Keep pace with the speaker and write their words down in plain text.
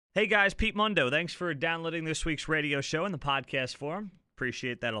Hey guys, Pete Mundo. Thanks for downloading this week's radio show in the podcast form.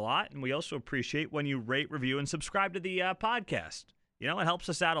 Appreciate that a lot. And we also appreciate when you rate, review, and subscribe to the podcast. You know, it helps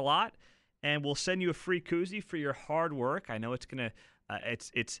us out a lot. And we'll send you a free koozie for your hard work. I know it's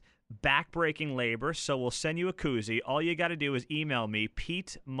it's backbreaking labor, so we'll send you a koozie. All you got to do is email me,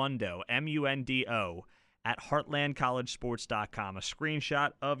 Pete Mundo, Mundo, at heartlandcollegesports.com. A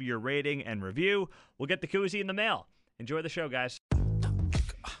screenshot of your rating and review. We'll get the koozie in the mail. Enjoy the show, guys.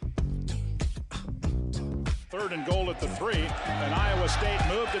 3rd and goal at the 3, and Iowa State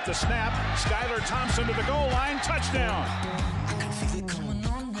moved at the snap. Skylar Thompson to the goal line, touchdown. I can feel it coming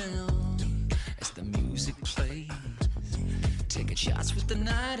on now as the music plays. Taking shots with the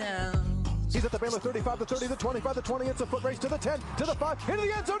night out. He's at the Baylor 35, the 30, the 25, the 20. It's a foot race to the 10, to the 5, into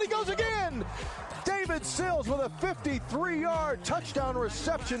the end zone. He goes again. David Sills with a 53-yard touchdown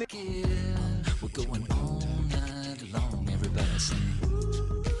reception. Yeah, we're going all night long. Everybody sing.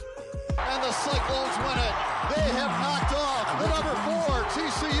 And the Cyclones win it. They have knocked off the number 4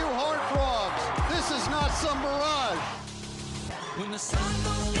 TCU Horned Frogs. This is not some mirage. When the sun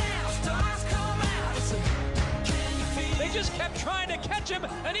goes down, stars come out. It's a, can you feel They just kept trying to catch him,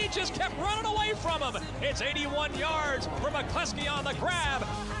 and he just kept running away from him. It's 81 yards for McCluskey on the grab.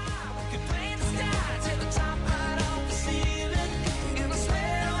 it? Play in the sky, take the top right off the ceiling. And I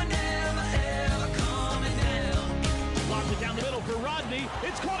swear we're never ever coming down. Lobs it down the middle for Rodney.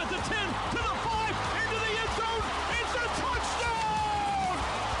 It's caught at the 10, to the 5, into the end zone. It's a touchdown!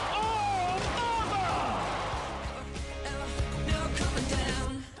 Oh, Never coming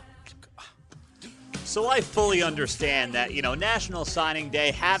down. So I fully understand that, National Signing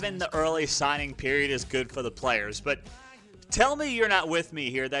Day, having the early signing period is good for the players. But tell me you're not with me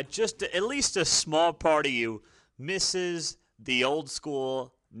here, that just at least a small part of you misses the old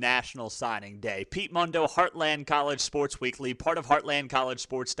school National Signing Day. Pete Mundo, Heartland College Sports Weekly, part of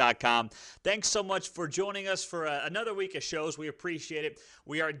heartlandcollegesports.com. Thanks so much for joining us for another week of shows. We appreciate it.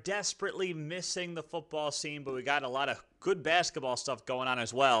 We are desperately missing the football scene, but we got a lot of good basketball stuff going on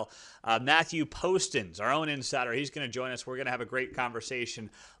as well. Matthew Postins, our own insider, he's going to join us. We're going to have a great conversation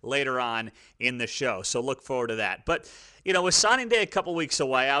later on in the show, so look forward to that. But, with signing day a couple weeks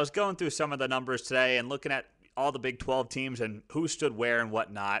away, I was going through some of the numbers today and looking at all the Big 12 teams and who stood where and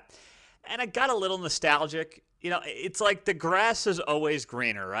whatnot. And I got a little nostalgic. It's like the grass is always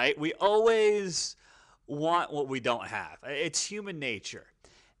greener, right? We always want what we don't have. It's human nature.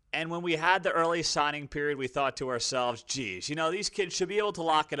 And when we had the early signing period, we thought to ourselves, geez, these kids should be able to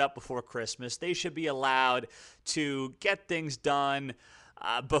lock it up before Christmas. They should be allowed to get things done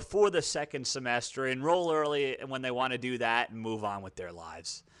before the second semester, enroll early when they want to do that, and move on with their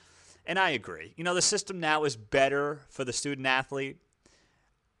lives. And I agree. The system now is better for the student athlete.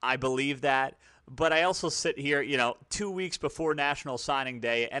 I believe that. But I also sit here, 2 weeks before National Signing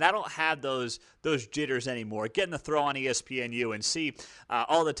Day, and I don't have those jitters anymore. Getting to throw on ESPNU and see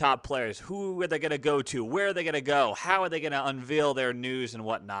all the top players. Who are they going to go to? Where are they going to go? How are they going to unveil their news and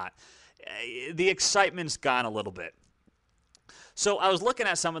whatnot? The excitement's gone a little bit. So I was looking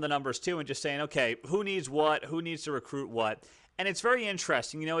at some of the numbers, too, and just saying, okay, who needs what? Who needs to recruit what? And it's very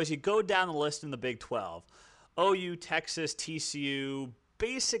interesting, as you go down the list in the Big 12, OU, Texas, TCU,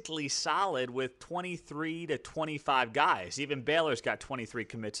 basically solid with 23 to 25 guys. Even Baylor's got 23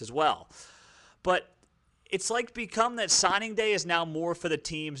 commits as well. But it's like become that signing day is now more for the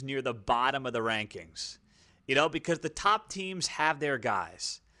teams near the bottom of the rankings, because the top teams have their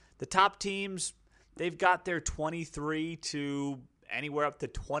guys. The top teams, they've got their 23 to anywhere up to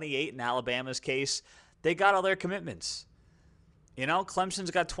 28 in Alabama's case. They got all their commitments.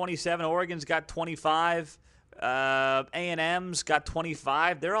 Clemson's got 27, Oregon's got 25, A&M's got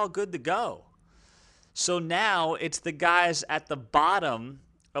 25. They're all good to go. So now it's the guys at the bottom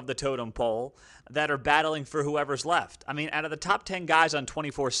of the totem pole that are battling for whoever's left. I mean, out of the top 10 guys on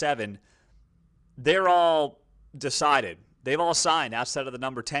 24/7, they're all decided. They've all signed outside of the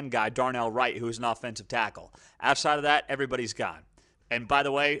number 10 guy, Darnell Wright, who's an offensive tackle. Outside of that, everybody's gone. And by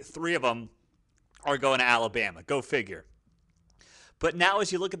the way, 3 of them are going to Alabama. Go figure. But now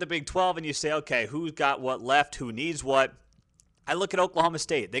as you look at the Big 12 and you say, okay, who's got what left, who needs what, I look at Oklahoma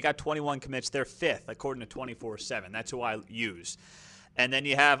State. They got 21 commits. They're 5th, according to 24/7. That's who I use. And then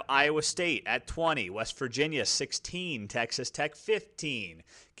you have Iowa State at 20, West Virginia 16, Texas Tech 15,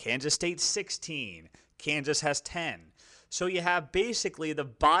 Kansas State 16, Kansas has 10. So you have basically the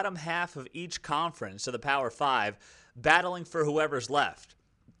bottom half of each conference, so the Power 5, battling for whoever's left.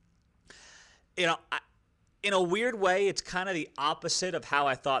 In a weird way, it's kind of the opposite of how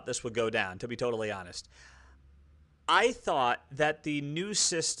I thought this would go down, to be totally honest. I thought that the new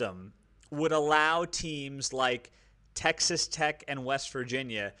system would allow teams like Texas Tech and West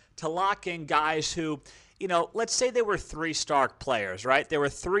Virginia to lock in guys who, let's say they were 3-star players, right? They were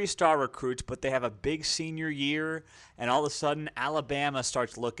 3-star recruits, but they have a big senior year, and all of a sudden Alabama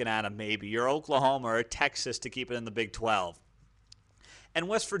starts looking at them maybe, or Oklahoma or Texas to keep it in the Big 12. And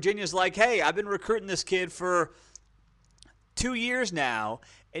West Virginia's like, hey, I've been recruiting this kid for 2 years now,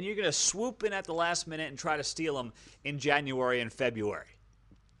 and you're going to swoop in at the last minute and try to steal him in January and February.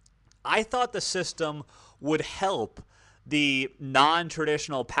 I thought the system would help the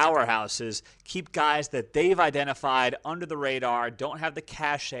non-traditional powerhouses keep guys that they've identified under the radar, don't have the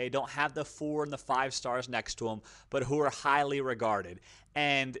cachet, don't have the 4 and the 5 stars next to them, but who are highly regarded.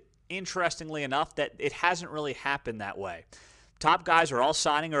 And interestingly enough, that it hasn't really happened that way. Top guys are all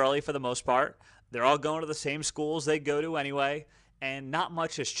signing early for the most part. They're all going to the same schools they go to anyway, and not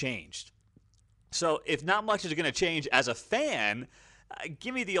much has changed. So if not much is going to change as a fan,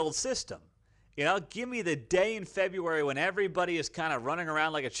 give me the old system. Give me the day in February when everybody is kind of running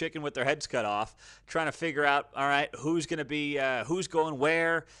around like a chicken with their heads cut off, trying to figure out, all right, who's going to be, who's going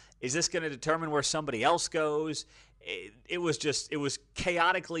where? Is this going to determine where somebody else goes? It was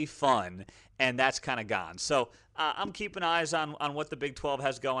chaotically fun, and that's kind of gone. So I'm keeping eyes on what the Big 12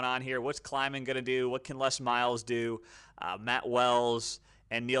 has going on here. What's Kleiman going to do? What can Les Miles do? Matt Wells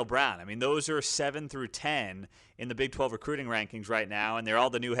and Neil Brown. I mean, those are 7 through 10 in the Big 12 recruiting rankings right now, and they're all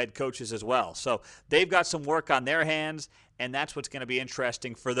the new head coaches as well. So they've got some work on their hands, and that's what's going to be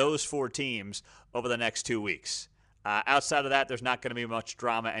interesting for those 4 teams over the next 2 weeks. Outside of that, there's not going to be much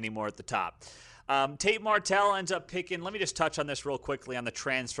drama anymore at the top. Tate Martell ends up picking, let me just touch on this real quickly on the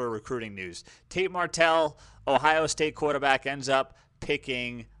transfer recruiting news. Tate Martell, Ohio State quarterback, ends up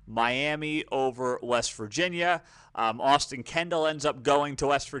picking Miami over West Virginia. Austin Kendall ends up going to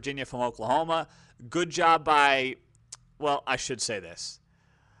West Virginia from Oklahoma. Good job by, well, I should say this.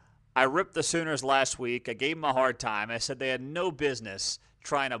 I ripped the Sooners last week. I gave them a hard time. I said they had no business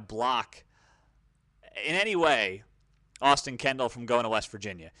trying to block in any way Austin Kendall from going to West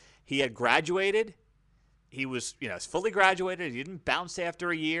Virginia. He had graduated. He was, fully graduated. He didn't bounce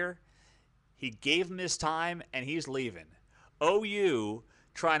after a year. He gave him his time, and he's leaving. OU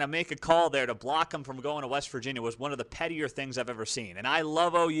trying to make a call there to block him from going to West Virginia was one of the pettier things I've ever seen. And I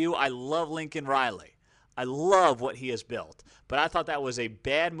love OU. I love Lincoln Riley. I love what he has built. But I thought that was a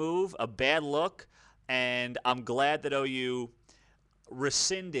bad move, a bad look, and I'm glad that OU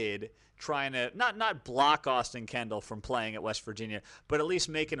rescinded trying to not block Austin Kendall from playing at West Virginia, but at least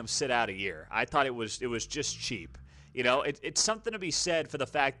making him sit out a year. I thought it was just cheap. It's something to be said for the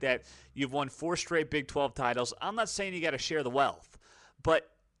fact that you've won 4 straight Big 12 titles. I'm not saying you got to share the wealth, but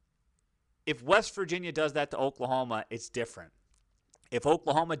if West Virginia does that to Oklahoma, it's different. If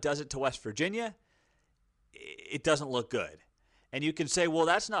Oklahoma does it to West Virginia, it doesn't look good. And you can say, well,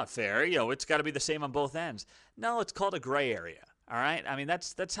 that's not fair. It's got to be the same on both ends. No, it's called a gray area. All right? I mean,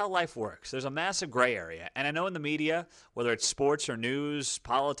 that's how life works. There's a massive gray area. And I know in the media, whether it's sports or news,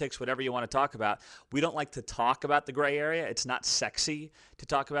 politics, whatever you want to talk about, we don't like to talk about the gray area. It's not sexy to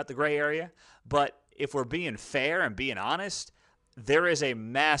talk about the gray area. But if we're being fair and being honest, there is a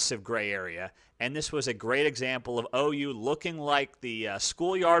massive gray area. And this was a great example of OU looking like the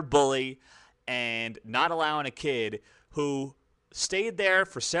schoolyard bully and not allowing a kid who stayed there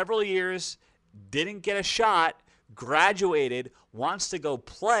for several years, didn't get a shot, graduated, wants to go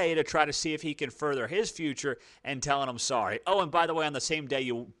play to try to see if he can further his future, and telling him sorry. Oh, and by the way, on the same day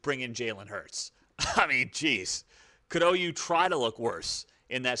you bring in Jalen Hurts. I mean, geez. Could OU try to look worse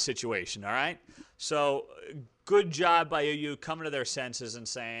in that situation, all right? So good job by OU coming to their senses and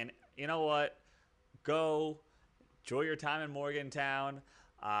saying, you know what, go enjoy your time in Morgantown.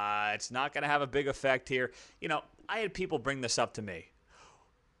 It's not going to have a big effect here. I had people bring this up to me.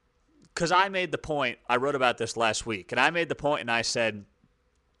 Because I made the point, I wrote about this last week, and I made the point and I said,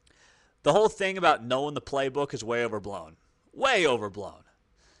 the whole thing about knowing the playbook is way overblown. Way overblown.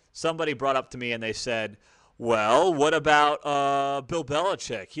 Somebody brought up to me and they said, well, what about Bill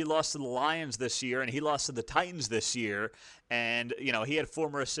Belichick? He lost to the Lions this year and he lost to the Titans this year. And, he had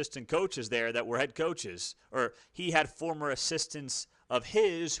former assistant coaches there that were head coaches. Or he had former assistants of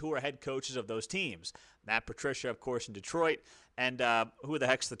his who were head coaches of those teams. Matt Patricia, of course, in Detroit. And who the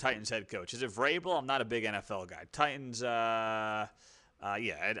heck's the Titans head coach? Is it Vrabel? I'm not a big NFL guy. Titans, yeah,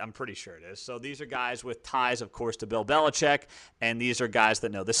 I'm pretty sure it is. So these are guys with ties, of course, to Bill Belichick, and these are guys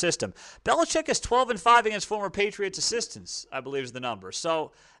that know the system. Belichick is 12-5 against former Patriots assistants, I believe is the number.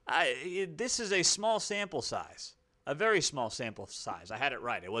 So this is a small sample size, a very small sample size. I had it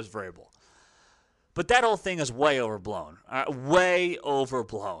right. It was Vrabel. But that whole thing is way overblown, way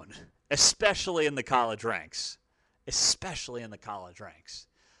overblown, especially in the college ranks. Especially in the college ranks.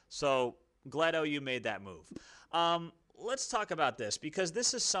 So glad OU made that move. Let's talk about this because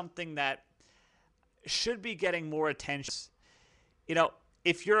this is something that should be getting more attention. You know,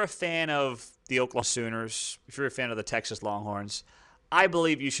 if you're a fan of the Oklahoma Sooners, if you're a fan of the Texas Longhorns, I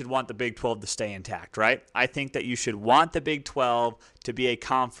believe you should want the Big 12 to stay intact, right? I think that you should want the Big 12 to be a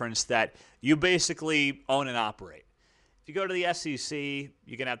conference that you basically own and operate. If you go to the SEC,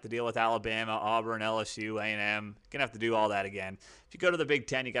 you're going to have to deal with Alabama, Auburn, LSU, A&M. You're going to have to do all that again. If you go to the Big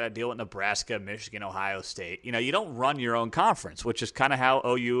 10, you got to deal with Nebraska, Michigan, Ohio State. You know, you don't run your own conference, which is kind of how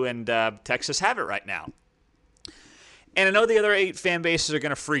OU and Texas have it right now. And I know the other 8 fan bases are going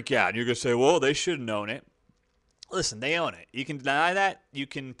to freak out. You're going to say, well, they shouldn't own it. Listen, they own it. You can deny that. You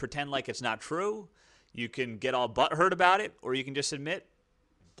can pretend like it's not true. You can get all butthurt about it, or you can just admit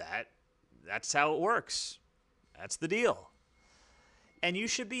that that's how it works. That's the deal. And you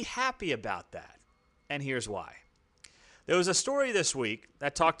should be happy about that. And here's why. There was a story this week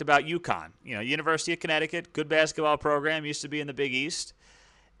that talked about UConn. You know, University of Connecticut, good basketball program, used to be in the Big East.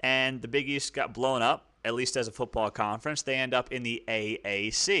 And the Big East got blown up, at least as a football conference. They end up in the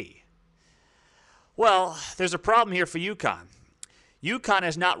AAC. Well, there's a problem here for UConn. UConn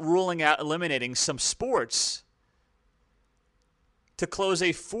is not ruling out eliminating some sports to close a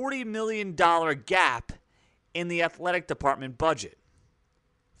 $40 million gap in the athletic department budget.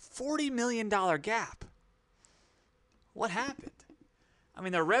 $40 million gap. What happened? I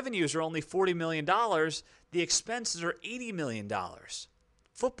mean, their revenues are only $40 million. The expenses are $80 million.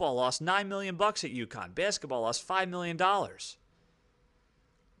 Football lost $9 million at UConn. Basketball lost $5 million.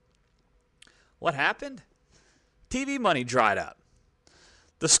 What happened? TV money dried up.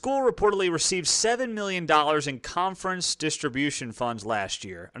 The school reportedly received $7 million in conference distribution funds last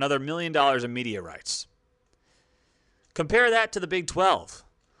year, another $1 million in media rights. Compare that to the Big 12,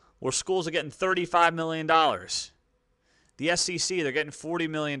 where schools are getting $35 million. The SEC, they're getting $40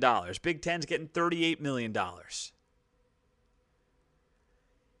 million. Big Ten's getting $38 million.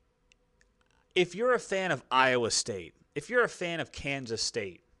 If you're a fan of Iowa State, if you're a fan of Kansas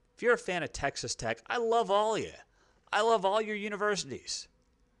State, if you're a fan of Texas Tech, I love all of you. I love all your universities.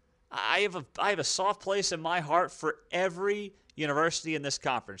 I have a soft place in my heart for every university in this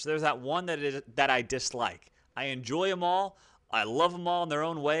conference. There's that one that I dislike. I enjoy them all. I love them all in their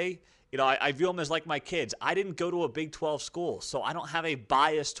own way. You know, I view them as like my kids. I didn't go to a Big 12 school, so I don't have a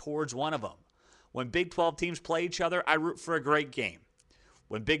bias towards one of them. When Big 12 teams play each other, I root for a great game.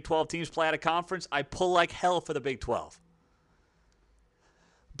 When Big 12 teams play at a conference, I pull like hell for the Big 12.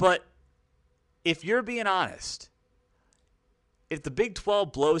 But if you're being honest, if the Big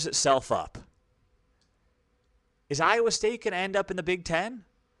 12 blows itself up, is Iowa State going to end up in the Big 10?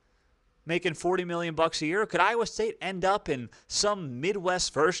 Making $40 million a year? Could Iowa State end up in some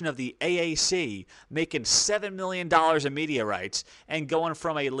Midwest version of the AAC, making $7 million in media rights and going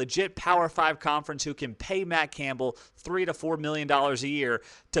from a legit Power 5 conference who can pay Matt Campbell $3 to $4 million a year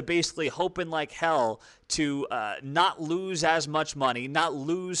to basically hoping like hell to not lose as much money, not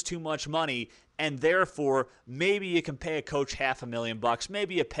lose too much money, and therefore maybe you can pay a coach $500,000,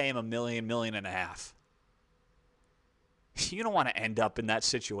 maybe you pay him $1 million, $1.5 million. You don't want to end up in that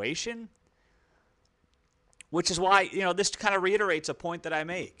situation. Which is why, you know, this kind of reiterates a point that I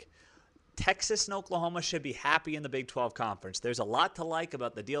make. Texas and Oklahoma should be happy in the Big 12 Conference. There's a lot to like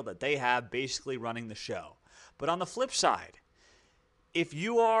about the deal that they have basically running the show. But on the flip side, if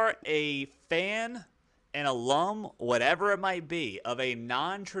you are a fan, an alum, whatever it might be, of a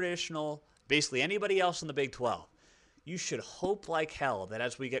non-traditional, basically anybody else in the Big 12, you should hope like hell that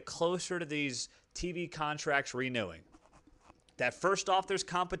as we get closer to these TV contracts renewing, that first off, there's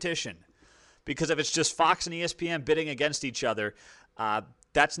competition. Because if it's just Fox and ESPN bidding against each other,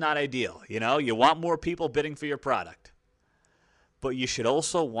 that's not ideal. You know, you want more people bidding for your product. But you should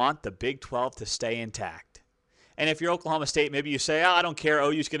also want the Big 12 to stay intact. And if you're Oklahoma State, maybe you say, I don't care.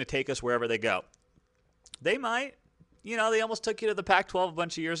 OU's going to take us wherever they go. They might. You know, they almost took you to the Pac-12 a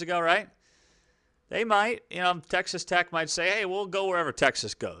bunch of years ago, right? They might. You know, Texas Tech might say, hey, we'll go wherever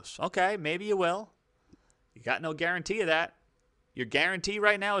Texas goes. Okay, maybe you will. You got no guarantee of that. Your guarantee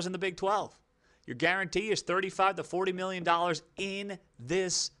right now is in the Big 12. Your guarantee is $35 to $40 million in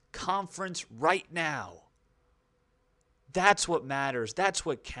this conference right now. That's what matters. That's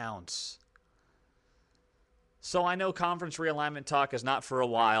what counts. So I know conference realignment talk is not for a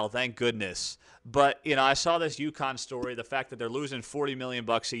while, thank goodness. But, you know, I saw this UConn story, the fact that they're losing $40 million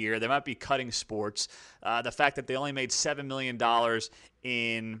a year. They might be cutting sports. The fact that they only made $7 million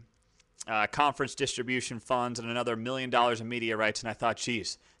in conference distribution funds and another $1 million in media rights, and I thought,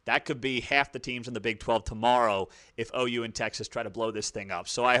 geez, that could be half the teams in the Big 12 tomorrow if OU and Texas try to blow this thing up.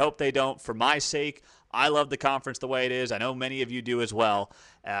 So I hope they don't. For my sake, I love the conference the way it is. I know many of you do as well.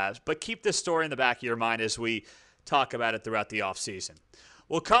 But keep this story in the back of your mind as we talk about it throughout the offseason.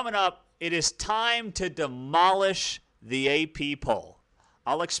 Well, coming up, it is time to demolish the AP poll.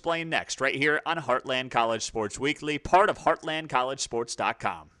 I'll explain next right here on Heartland College Sports Weekly, part of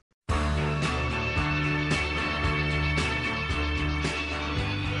HeartlandCollegeSports.com.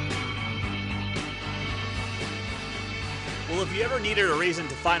 Well, if you ever needed a reason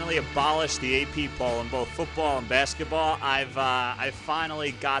to finally abolish the AP poll in both football and basketball, I've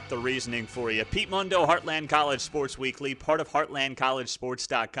finally got the reasoning for you. Pete Mundo, Heartland College Sports Weekly, part of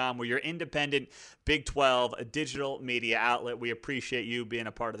HeartlandCollegeSports.com. We're your independent Big 12 digital media outlet. We appreciate you being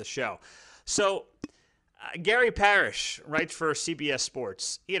a part of the show. So, Gary Parrish writes for CBS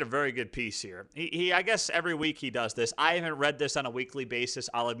Sports. He had a very good piece here. He I guess every week he does this. I haven't read this on a weekly basis,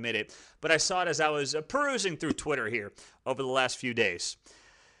 I'll admit it, but I saw it as I was perusing through Twitter here over the last few days.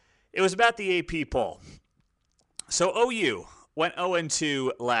 It was about the AP poll. So OU went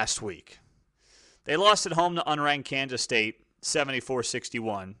 0-2 last week. They lost at home to unranked Kansas State,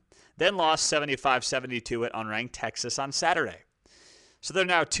 74-61, then lost 75-72 at unranked Texas on Saturday. So they're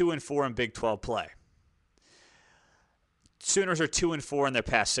now 2-4 in Big 12 play. Sooners are 2-4 in their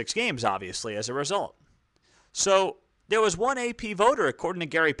past 6 games, obviously, as a result. So there was one AP voter, according to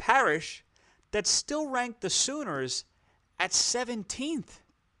Gary Parrish, that still ranked the Sooners at 17th.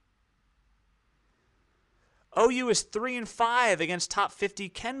 OU is 3-5 against top 50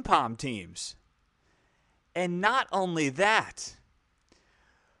 KenPom teams. And not only that,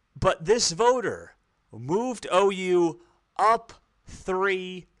 but this voter moved OU up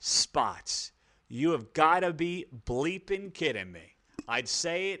 3 spots. You have got to be bleeping kidding me. I'd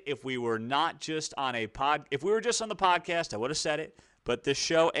say it if we were not just on if we were just on the podcast, I would have said it, but this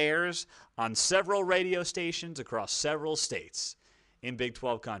show airs on several radio stations across several states in Big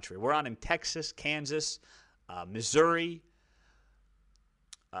 12 country. We're on in Texas, Kansas, Missouri,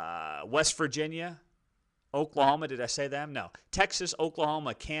 West Virginia, Oklahoma. Did I say them? No. Texas,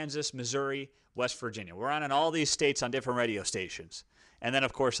 Oklahoma, Kansas, Missouri, West Virginia. We're on in all these states on different radio stations. And then,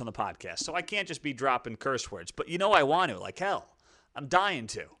 of course, on the podcast. So I can't just be dropping curse words. But you know I want to, like hell. I'm dying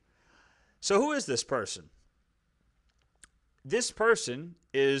to. So who is this person? This person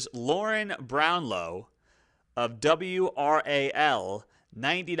is Lauren Brownlow of WRAL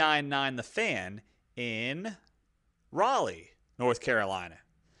 99.9 The Fan in Raleigh, North Carolina.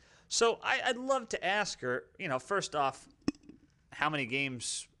 So I'd love to ask her, first off, how many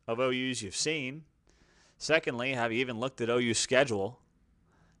games of OU's you've seen? Secondly, have you even looked at OU's schedule?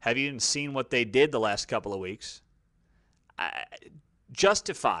 Have you even seen what they did the last couple of weeks?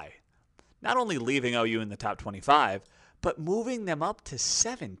 Justify not only leaving OU in the top 25, but moving them up to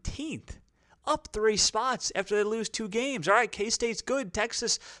 17th. Up 3 spots after they lose 2 games. All right, K-State's good.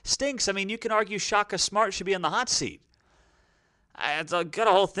 Texas stinks. I mean, you can argue Shaka Smart should be on the hot seat. I've got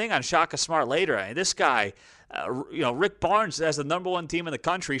a whole thing on Shaka Smart later. This guy, Rick Barnes has the number 1 team in the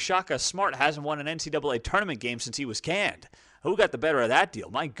country. Shaka Smart hasn't won an NCAA tournament game since he was canned. Who got the better of that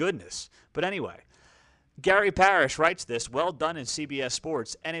deal? My goodness. But anyway, Gary Parrish writes this, well done in CBS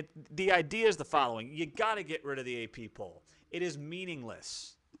Sports, and the idea is the following. You got to get rid of the AP poll. It is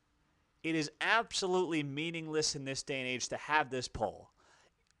meaningless. It is absolutely meaningless in this day and age to have this poll.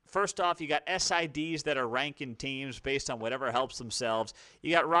 First off, you got SIDs that are ranking teams based on whatever helps themselves. You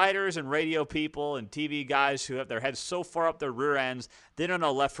got writers and radio people and TV guys who have their heads so far up their rear ends, they don't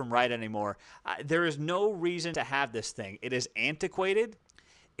know left from right anymore. There is no reason to have this thing. It is antiquated.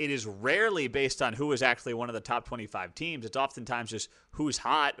 It is rarely based on who is actually one of the top 25 teams. It's oftentimes just who's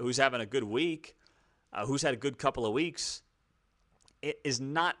hot, who's having a good week, who's had a good couple of weeks. It is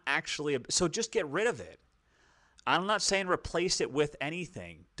not actually so just get rid of it. I'm not saying replace it with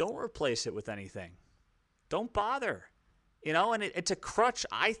anything. Don't replace it with anything. Don't bother. And it's a crutch,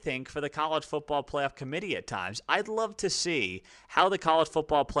 I think, for the College Football Playoff Committee at times. I'd love to see how the College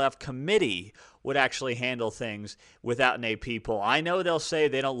Football Playoff Committee would actually handle things without an AP poll. I know they'll say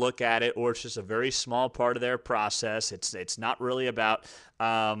they don't look at it, or it's just a very small part of their process. It's not really about,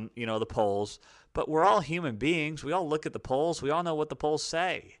 the polls. But we're all human beings. We all look at the polls. We all know what the polls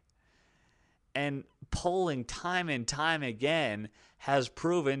say. And polling time and time again has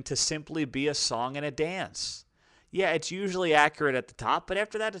proven to simply be a song and a dance. Yeah, it's usually accurate at the top, but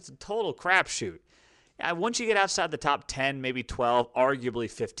after that, it's a total crapshoot. Once you get outside the top 10, maybe 12, arguably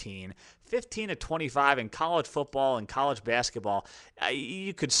 15 to 25 in college football and college basketball,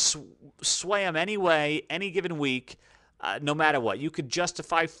 you could sway them any way, any given week. no matter what. You could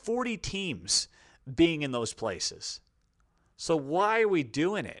justify 40 teams being in those places. So why are we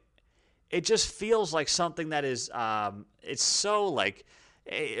doing it? It just feels like something that is, it's so like,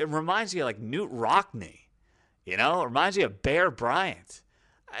 it reminds you of like Newt Rockne, you know? It reminds you of Bear Bryant.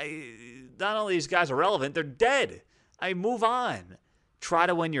 Not only these guys are relevant, they're dead. Move on. Try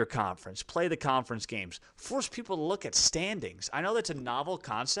to win your conference. Play the conference games. Force people to look at standings. I know that's a novel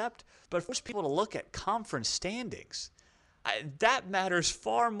concept, but force people to look at conference standings. That matters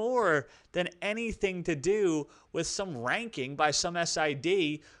far more than anything to do with some ranking by some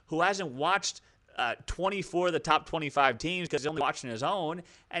SID who hasn't watched 24 of the top 25 teams because he's only watching his own,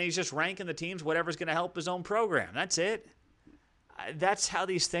 and he's just ranking the teams whatever's going to help his own program. That's it. That's how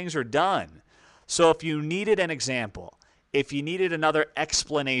these things are done. So if you needed an example, if you needed another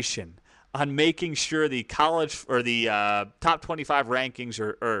explanation on making sure the college or the top 25 rankings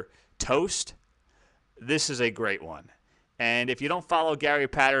are toast, this is a great one. And if you don't follow Gary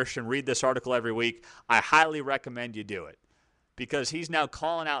Patterson, read this article every week, I highly recommend you do it. Because he's now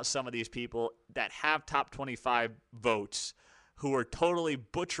calling out some of these people that have top 25 votes who are totally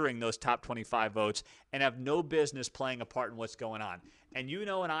butchering those top 25 votes and have no business playing a part in what's going on. And you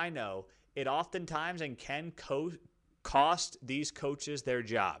know and I know it oftentimes and can cost these coaches their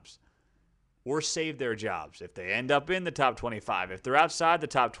jobs or save their jobs if they end up in the top 25, if they're outside the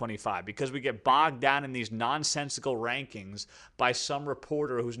top 25, because we get bogged down in these nonsensical rankings by some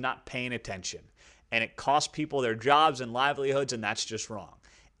reporter who's not paying attention. And it costs people their jobs and livelihoods, and that's just wrong.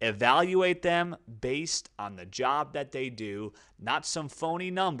 Evaluate them based on the job that they do, not some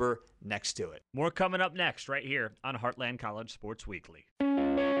phony number next to it. More coming up next right here on Heartland College Sports Weekly.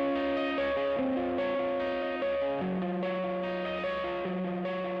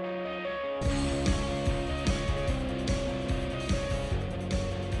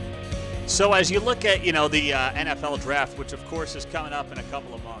 So as you look at, the NFL draft, which of course is coming up in a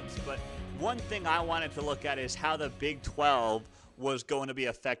couple of months, but one thing I wanted to look at is how the Big 12 was going to be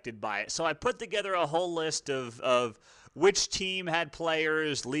affected by it. So I put together a whole list of which team had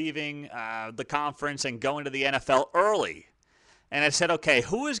players leaving the conference and going to the NFL early. And I said, okay,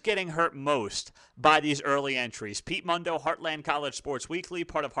 who is getting hurt most by these early entries? Pete Mundo, Heartland College Sports Weekly,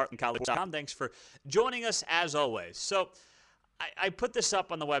 part of HeartlandCollege.com. Thanks for joining us as always. So I put this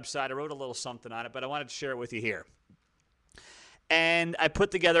up on the website. I wrote a little something on it, but I wanted to share it with you here. And I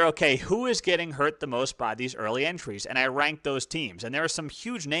put together, okay, who is getting hurt the most by these early entries? And I ranked those teams. And there are some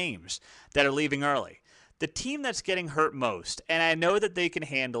huge names that are leaving early. The team that's getting hurt most, and I know that they can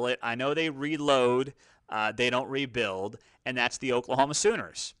handle it. I know they reload. They don't rebuild. And that's the Oklahoma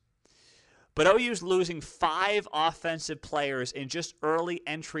Sooners. But OU's losing 5 offensive players in just early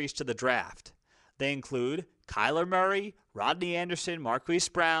entries to the draft. They include Kyler Murray, Rodney Anderson, Marquise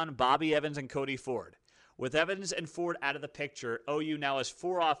Brown, Bobby Evans, and Cody Ford. With Evans and Ford out of the picture, OU now has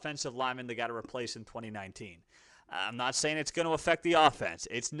 4 offensive linemen they got to replace in 2019. I'm not saying it's going to affect the offense.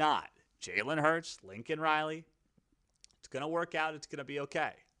 It's not. Jalen Hurts, Lincoln Riley, it's going to work out. It's going to be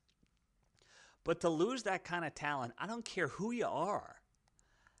okay. But to lose that kind of talent, I don't care who you are.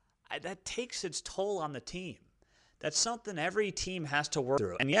 That takes its toll on the team. That's something every team has to work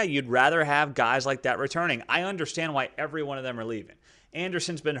through. And yeah, you'd rather have guys like that returning. I understand why every one of them are leaving.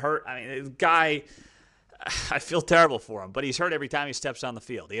 Anderson's been hurt. I mean, the guy, I feel terrible for him, but he's hurt every time he steps on the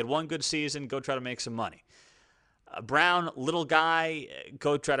field. He had one good season. Go try to make some money. Brown, little guy,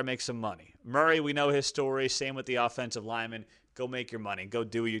 go try to make some money. Murray, we know his story. Same with the offensive lineman. Go make your money. Go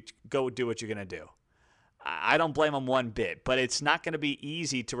do what you're going to do. I don't blame them one bit, but it's not going to be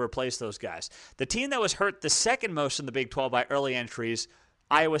easy to replace those guys. The team that was hurt the second most in the Big 12 by early entries,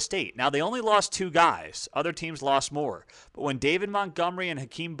 Iowa State. Now, they only lost 2 guys. Other teams lost more. But when David Montgomery and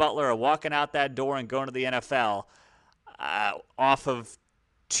Hakeem Butler are walking out that door and going to the NFL off of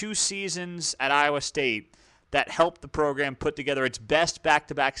 2 seasons at Iowa State that helped the program put together its best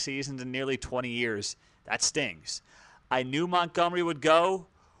back-to-back seasons in nearly 20 years, that stings. I knew Montgomery would go.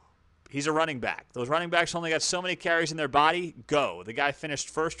 He's a running back. Those running backs only got so many carries in their body. Go. The guy finished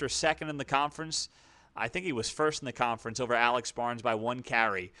first or second in the conference. I think he was first in the conference over Alex Barnes by 1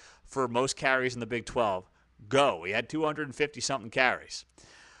 carry for most carries in the Big 12. Go. He had 250-something carries.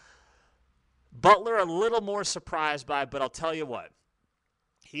 Butler, a little more surprised by, but I'll tell you what.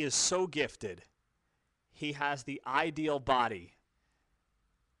 He is so gifted. He has the ideal body.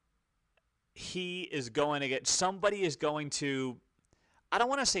 He is going to get, somebody is going to, I don't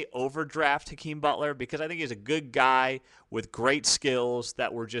want to say overdraft Hakeem Butler because I think he's a good guy with great skills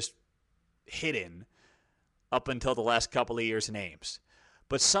that were just hidden up until the last couple of years in Ames.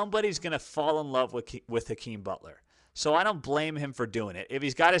 But somebody's going to fall in love with Hakeem Butler. So I don't blame him for doing it. If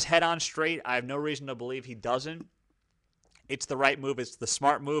he's got his head on straight, I have no reason to believe he doesn't. It's the right move. It's the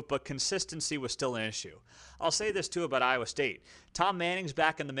smart move, but consistency was still an issue. I'll say this, too, about Iowa State. Tom Manning's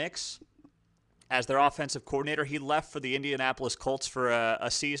back in the mix as their offensive coordinator. He left for the Indianapolis Colts for a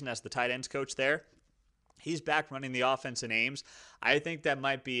season as the tight ends coach there. He's back running the offense in Ames. I think that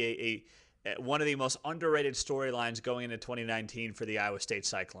might be one of the most underrated storylines going into 2019 for the Iowa State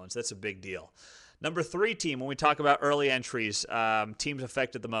Cyclones. That's a big deal. Number 3 team, when we talk about early entries, teams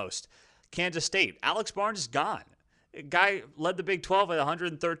affected the most, Kansas State. Alex Barnes is gone. A guy led the Big 12 at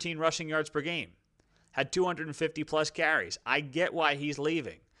 113 rushing yards per game, had 250-plus carries. I get why he's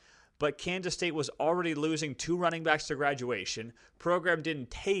leaving. But Kansas State was already losing 2 running backs to graduation. Program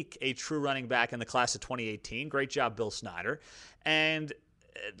didn't take a true running back in the class of 2018. Great job, Bill Snyder. And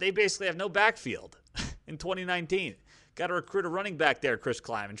they basically have no backfield in 2019. Got to recruit a running back there, Chris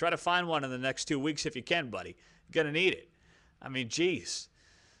Kleiman. Try to find one in the next 2 weeks if you can, buddy. You're going to need it. I mean, geez.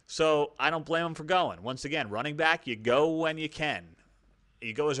 So I don't blame him for going. Once again, running back, you go when you can.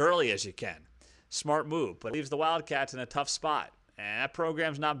 You go as early as you can. Smart move, but it leaves the Wildcats in a tough spot. And that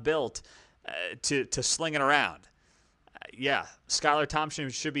program's not built to sling it around. Yeah, Skylar Thompson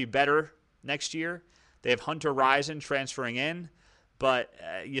should be better next year. They have Hunter Rison transferring in. But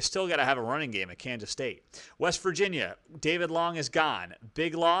you still got to have a running game at Kansas State. West Virginia, David Long is gone.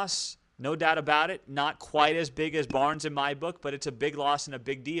 Big loss, no doubt about it. Not quite as big as Barnes in my book, but it's a big loss and a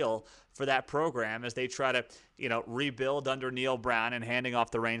big deal for that program as they try to, rebuild under Neil Brown and handing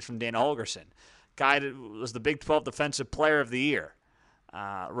off the reins from Dana Holgorsen. Guy that was the Big 12 Defensive Player of the Year.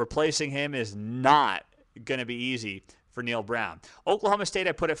 Replacing him is not going to be easy for Neil Brown. Oklahoma State,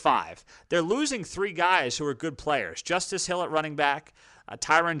 I put at 5. They're losing 3 guys who are good players. Justice Hill at running back,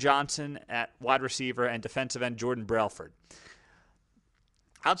 Tyron Johnson at wide receiver, and defensive end Jordan Brailford.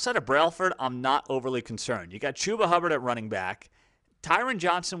 Outside of Brailford, I'm not overly concerned. You got Chuba Hubbard at running back. Tyron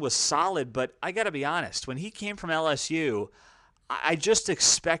Johnson was solid, but I got to be honest. When he came from LSU, I just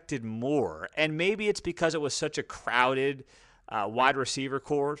expected more. And maybe it's because it was such a crowded wide receiver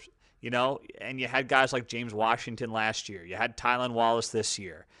corps. And you had guys like James Washington last year. You had Tylan Wallace this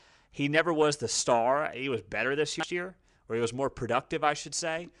year. He never was the star. He was better this year, or he was more productive, I should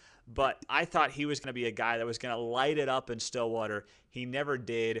say. But I thought he was going to be a guy that was going to light it up in Stillwater. He never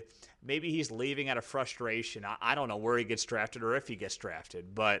did. Maybe he's leaving out of frustration. I don't know where he gets drafted or if he gets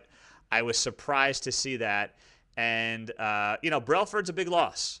drafted, but I was surprised to see that. And, Brailford's a big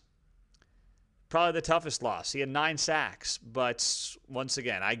loss. Probably the toughest loss. He had 9 sacks, but once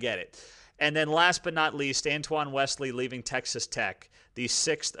again, I get it. And then last but not least, Antoine Wesley leaving Texas Tech, the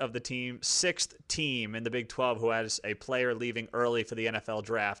sixth team in the Big 12 who has a player leaving early for the NFL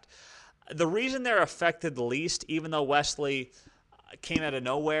draft. The reason they're affected the least, even though Wesley came out of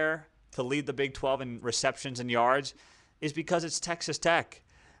nowhere to lead the Big 12 in receptions and yards, is because it's Texas Tech.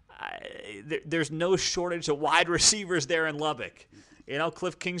 There's no shortage of wide receivers there in Lubbock.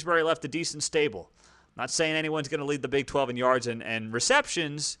 Cliff Kingsbury left a decent stable. I'm not saying anyone's going to lead the Big 12 in yards and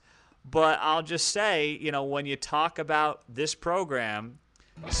receptions, but I'll just say, when you talk about this program,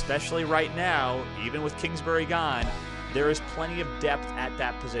 especially right now, even with Kingsbury gone, there is plenty of depth at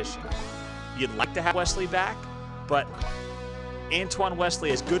that position. You'd like to have Wesley back, but Antoine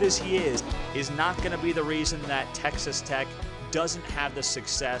Wesley, as good as he is not going to be the reason that Texas Tech doesn't have the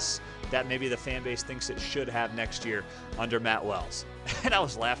success that maybe the fan base thinks it should have next year under Matt Wells. And I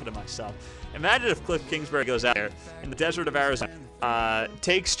was laughing to myself. Imagine if Cliff Kingsbury goes out there in the desert of Arizona,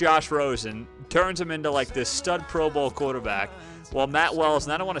 takes Josh Rosen, turns him into like this stud Pro Bowl quarterback, while Matt Wells,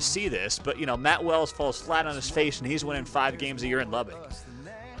 and I don't want to see this, but Matt Wells falls flat on his face and he's winning 5 games a year in Lubbock.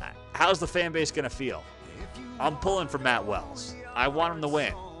 How's the fan base going to feel? I'm pulling for Matt Wells. I want him to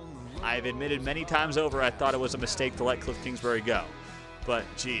win. I've admitted many times over I thought it was a mistake to let Cliff Kingsbury go. But,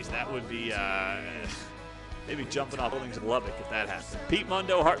 geez, that would be maybe jumping off buildings in Lubbock if that happened. Pete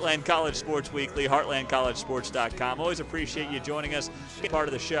Mundo, Heartland College Sports Weekly, heartlandcollegesports.com. Always appreciate you joining us. Be part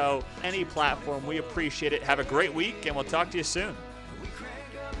of the show, any platform. We appreciate it. Have a great week, and we'll talk to you soon. We crank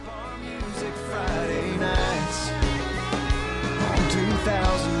up our music Friday nights on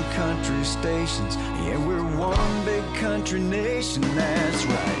 2,000 country stations. Yeah, we're one big country nation, that's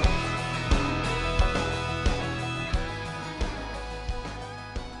right.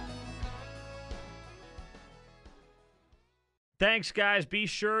 Thanks, guys. Be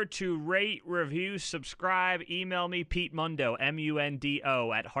sure to rate, review, subscribe. Email me, Pete Mundo,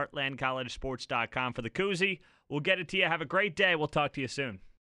 MUNDO, at heartlandcollegesports.com for the koozie. We'll get it to you. Have a great day. We'll talk to you soon.